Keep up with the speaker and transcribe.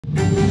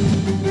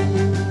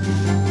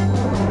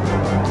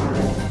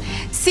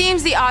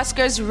Seems the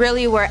Oscars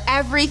really were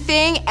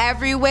everything,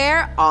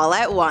 everywhere, all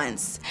at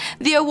once.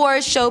 The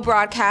awards show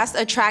broadcast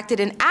attracted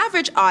an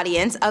average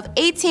audience of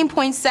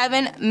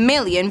 18.7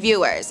 million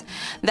viewers.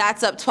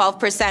 That's up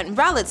 12%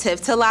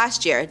 relative to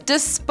last year,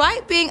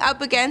 despite being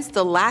up against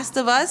The Last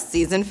of Us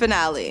season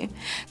finale.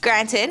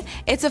 Granted,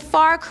 it's a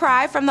far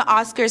cry from the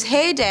Oscars'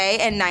 heyday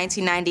in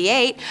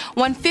 1998,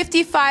 when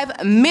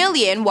 55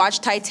 million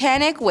watched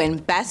Titanic win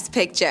Best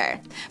Picture.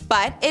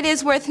 But it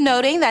is worth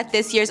noting that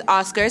this year's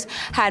Oscars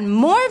had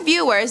more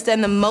viewers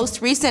than the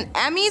most recent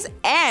Emmys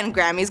and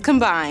Grammys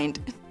combined.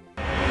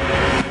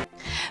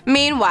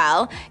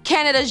 Meanwhile,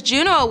 Canada's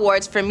Juno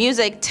Awards for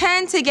music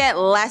tend to get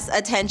less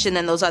attention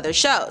than those other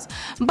shows,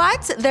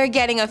 but they're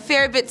getting a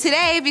fair bit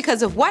today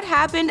because of what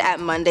happened at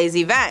Monday's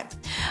event.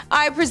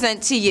 I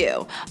present to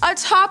you a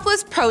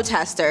topless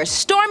protester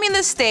storming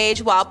the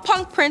stage while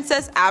punk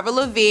princess Avril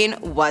Lavigne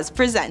was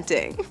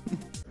presenting.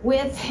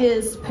 With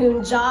his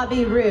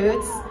Punjabi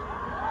roots,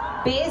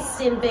 based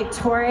in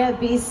Victoria,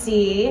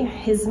 BC,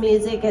 his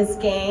music has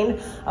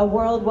gained a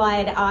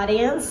worldwide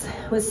audience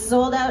with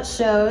sold-out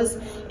shows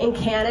in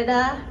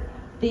Canada,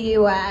 the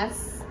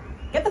US.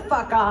 Get the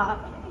fuck off.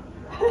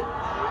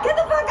 Get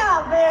the fuck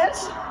off,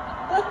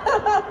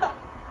 bitch.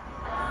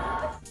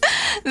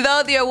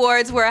 Though the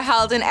awards were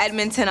held in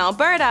Edmonton,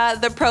 Alberta,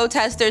 the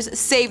protesters'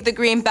 Save the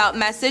Green Belt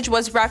message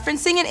was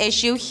referencing an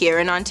issue here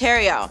in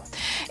Ontario.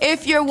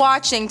 If you're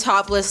watching,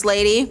 topless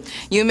lady,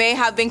 you may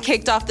have been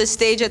kicked off the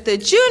stage at the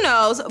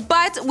Junos,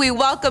 but we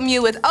welcome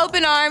you with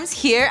open arms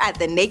here at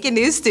the Naked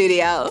News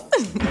studio.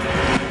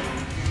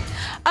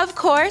 Of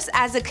course,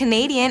 as a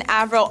Canadian,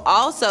 Avril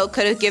also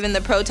could have given the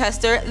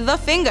protester the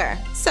finger,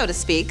 so to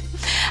speak.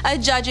 A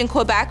judge in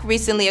Quebec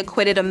recently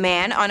acquitted a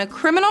man on a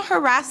criminal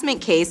harassment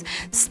case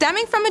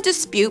stemming from a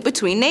dispute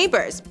between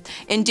neighbors.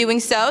 In doing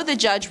so, the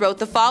judge wrote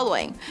the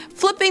following: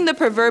 "Flipping the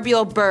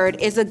proverbial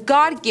bird is a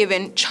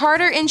God-given,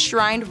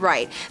 charter-enshrined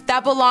right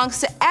that belongs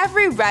to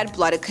every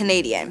red-blooded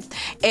Canadian.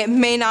 It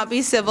may not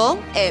be civil,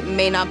 it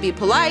may not be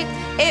polite,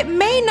 it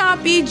may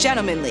not be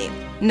gentlemanly.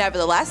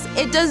 Nevertheless,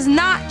 it does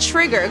not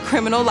trigger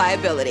criminal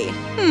liability."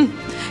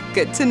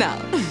 Good to know.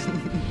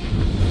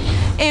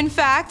 In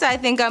fact, I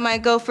think I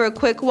might go for a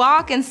quick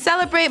walk and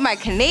celebrate my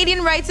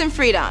Canadian rights and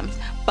freedoms.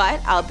 But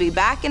I'll be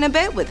back in a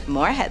bit with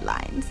more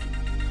headlines.